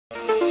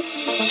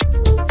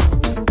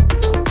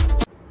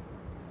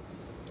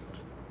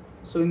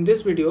So in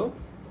this video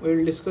we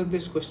will discuss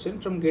this question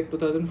from GATE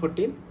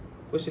 2014,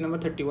 question number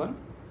 31.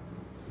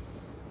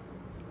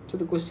 So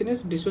the question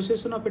is,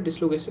 dissociation of a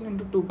dislocation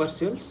into two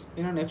partials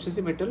in an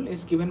FCC metal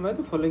is given by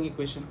the following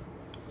equation,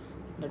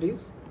 that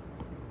is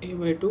A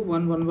by 2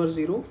 1 1 bar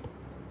 0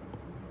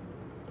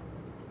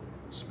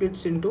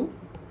 splits into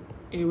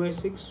A by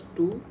 6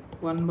 2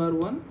 1 bar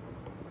 1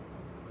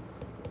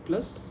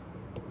 plus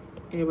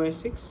A by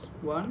 6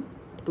 1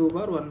 2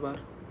 bar 1 bar.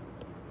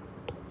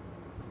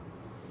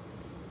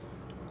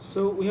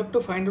 So we have to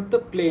find out the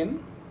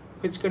plane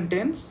which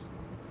contains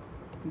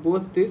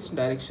both these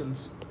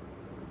directions.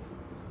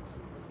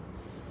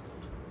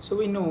 So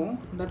we know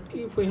that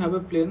if we have a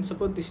plane,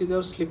 suppose this is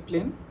our slip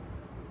plane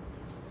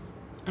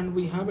and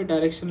we have a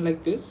direction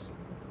like this.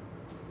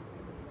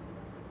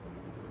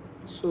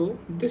 So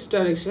this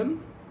direction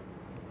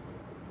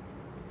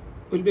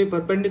will be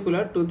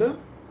perpendicular to the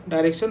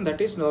direction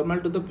that is normal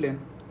to the plane,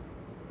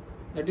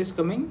 that is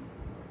coming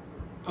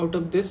out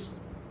of this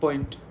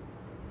point,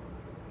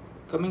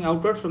 coming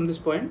outward from this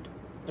point.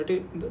 That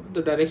is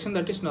the direction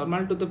that is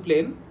normal to the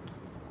plane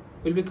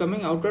will be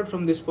coming outward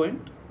from this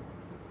point.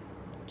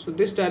 So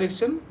this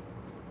direction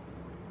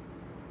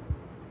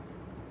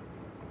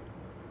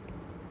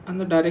and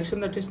the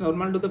direction that is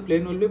normal to the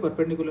plane will be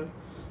perpendicular.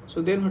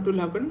 So then what will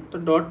happen? The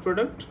dot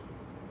product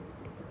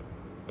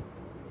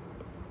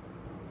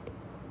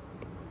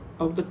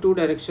of the two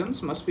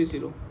directions must be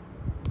 0.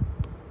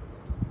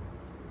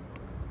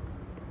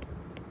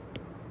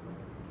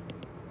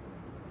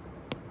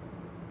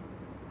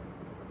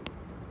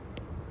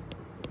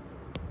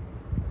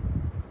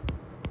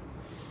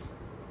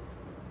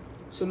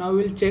 So now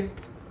we will check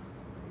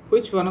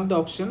which one of the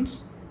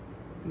options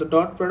the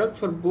dot product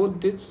for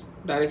both these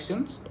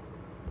directions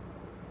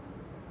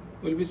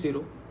will be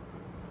 0.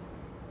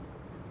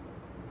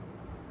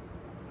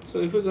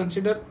 So if we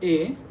consider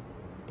A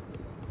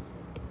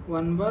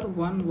 1 bar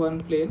 1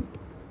 1 plane,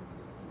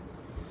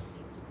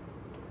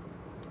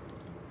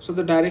 so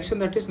the direction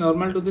that is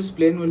normal to this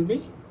plane will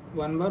be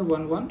 1 bar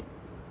 1 1.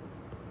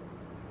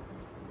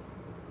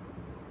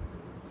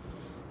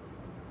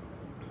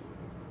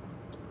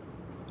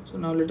 So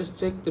now let us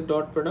check the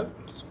dot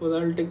product. Suppose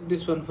I will take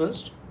this one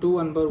first, 2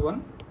 1 bar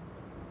 1.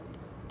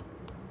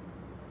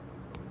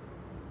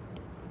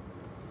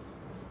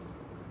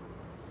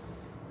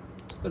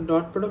 So the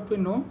dot product we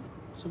know.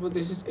 Suppose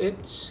this is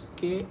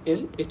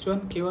HKL,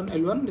 H1 K1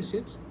 L1. This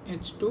is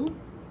H2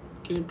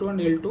 K2 and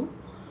L2.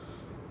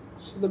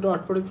 So the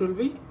dot product will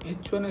be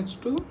H1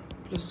 H2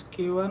 plus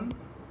K1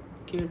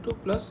 K2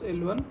 plus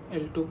L1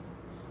 L2.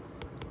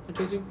 That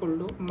is equal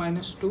to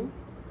minus 2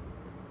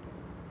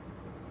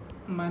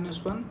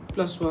 minus 1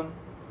 plus 1.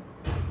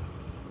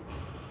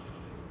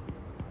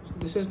 So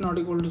this is not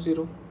equal to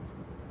 0.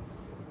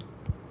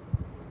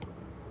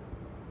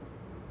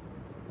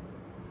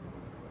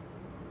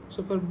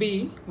 So for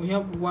B we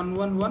have 1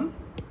 1 1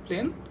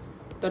 plane.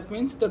 That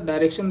means the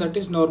direction that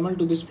is normal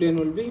to this plane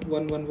will be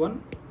 1 1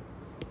 1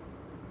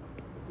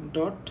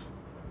 dot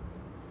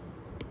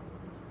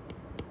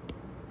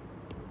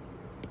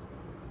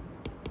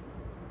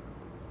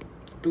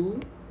two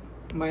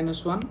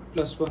minus 1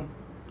 plus 1.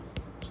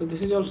 So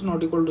this is also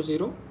not equal to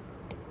 0.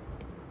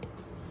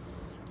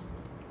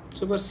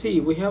 So for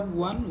C we have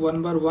 1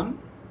 1 bar 1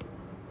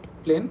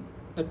 plane.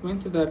 That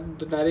means that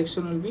the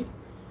direction will be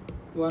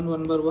 1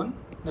 1 bar 1,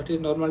 that is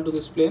normal to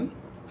this plane,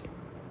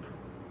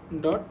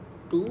 dot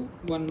 2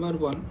 1 bar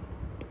 1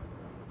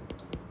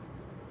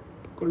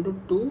 equal to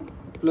 2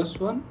 plus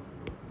 1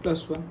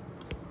 plus 1.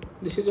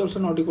 This is also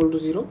not equal to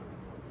 0.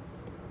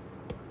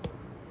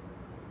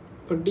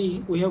 For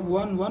D we have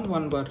 1 1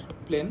 1 bar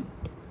plane.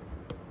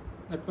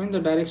 That means the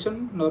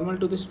direction normal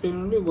to this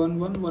plane will be 1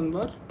 1 1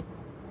 bar.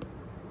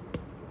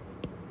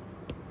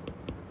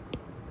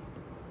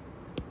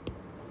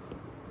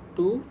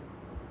 Two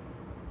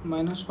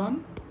minus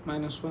 1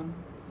 minus 1.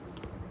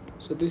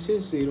 So this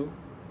is 0.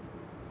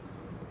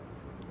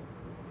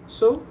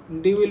 So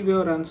D will be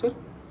our answer.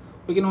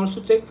 We can also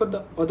check for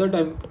the other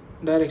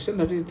direction,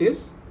 that is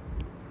this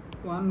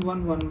 1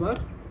 1 1 bar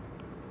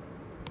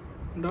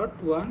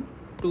dot 1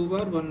 2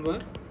 bar 1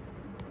 bar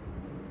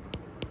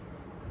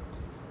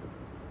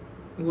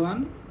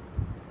 1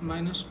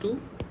 minus 2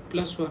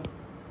 plus 1.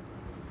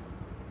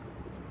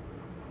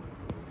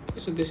 Okay,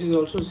 so this is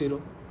also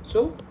 0.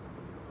 So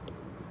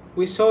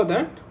we saw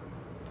that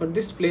for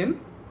this plane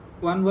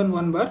 1 1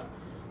 1 bar,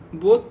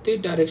 both the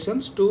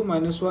directions 2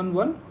 minus 1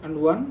 1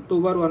 and 1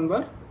 2 bar 1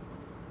 bar,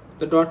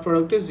 the dot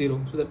product is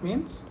 0. So that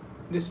means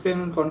this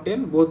plane will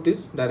contain both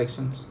these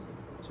directions.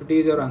 So D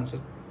is our answer.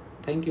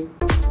 Thank you.